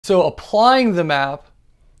So applying the map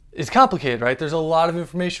is complicated, right? There's a lot of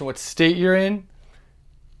information, what state you're in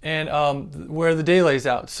and where the day lays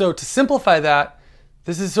out. So to simplify that,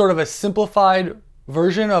 this is sort of a simplified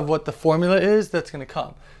version of what the formula is that's going to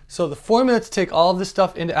come. So the formula to take all of this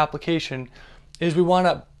stuff into application is we want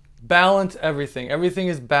to balance everything. Everything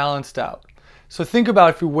is balanced out. So think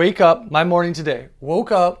about if you wake up, my morning today,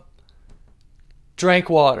 woke up, drank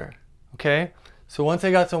water, okay? So once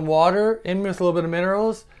I got some water in me with a little bit of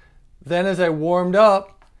minerals, then as I warmed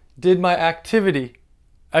up, did my activity,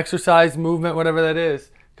 exercise, movement, whatever that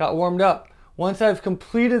is, got warmed up. Once I've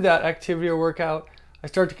completed that activity or workout, I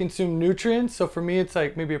start to consume nutrients. So for me, it's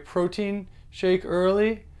like maybe a protein shake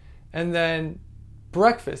early and then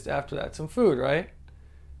breakfast after that, some food, right?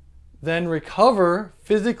 Then recover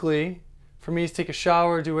physically. For me, is take a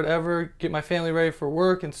shower, do whatever, get my family ready for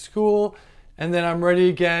work and school, and then I'm ready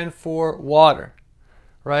again for water,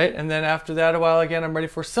 right? And then after that, a while again, I'm ready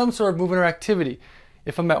for some sort of movement or activity.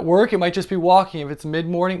 If I'm at work, it might just be walking. If it's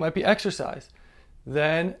mid-morning, it might be exercise.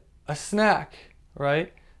 Then a snack,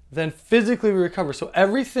 right? Then physically we recover. So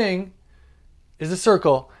everything is a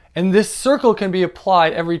circle, and this circle can be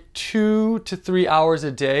applied every 2 to 3 hours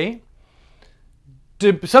a day.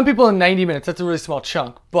 Some people in 90 minutes, that's a really small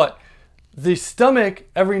chunk, but the stomach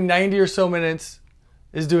every 90 or so minutes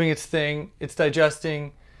is doing its thing, it's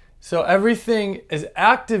digesting. So everything is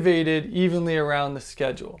activated evenly around the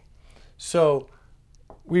schedule. So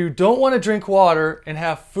we don't want to drink water and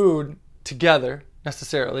have food together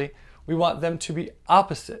necessarily. We want them to be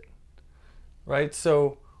opposite, right?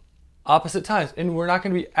 So opposite times. And we're not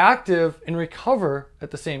going to be active and recover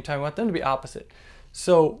at the same time. We want them to be opposite.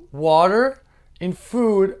 So water and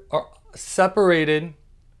food are separated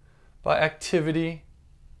by activity,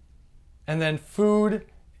 and then food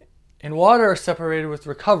and water are separated with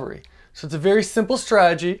recovery. So it's a very simple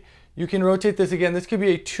strategy. You can rotate this again. This could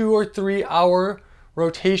be a 2 or 3 hour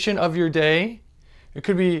rotation of your day. It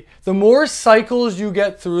could be, the more cycles you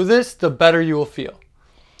get through this, the better you will feel.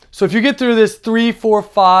 So if you get through this 3, 4,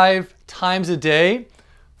 5 times a day,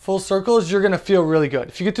 full circles, you're gonna feel really good.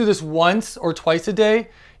 If you get through this once or twice a day,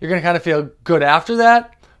 you're gonna kind of feel good after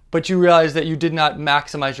that, but you realize that you did not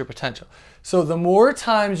maximize your potential. So the more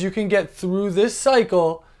times you can get through this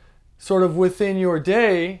cycle sort of within your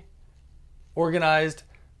day, organized,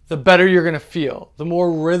 the better you're gonna feel, the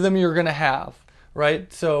more rhythm you're gonna have,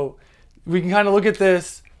 right? So we can kind of look at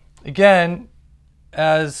this again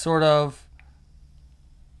as sort of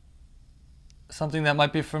something that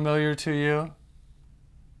might be familiar to you,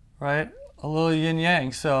 right? A little yin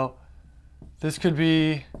yang. So this could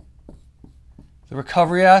be the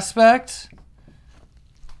recovery aspect,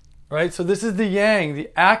 right? So this is the yang, the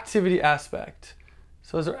activity aspect.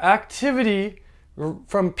 So as our activity,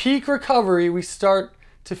 from peak recovery, we start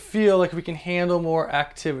to feel like we can handle more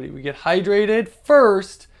activity. We get hydrated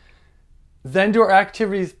first, then do our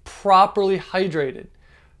activities properly hydrated.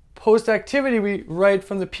 Post-activity, right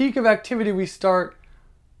from the peak of activity, we start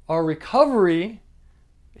our recovery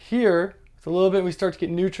here. It's a little bit, we start to get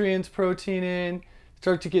nutrients, protein in,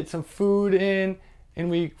 start to get some food in, and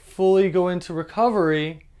we fully go into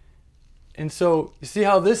recovery. And so you see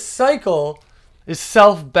how this cycle is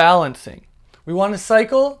self-balancing. We want a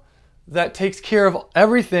cycle that takes care of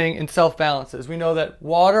everything and self-balances. We know that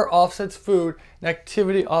water offsets food and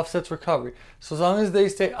activity offsets recovery. So as long as they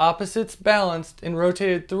stay opposites balanced and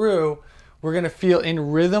rotated through, we're going to feel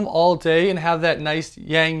in rhythm all day and have that nice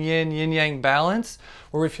yang yin, yin yang balance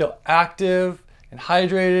where we feel active and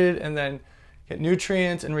hydrated and then get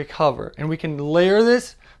nutrients and recover. And we can layer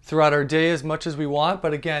this throughout our day as much as we want.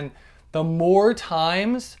 But again, the more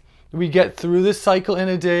times we get through this cycle in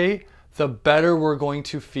a day, the better we're going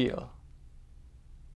to feel.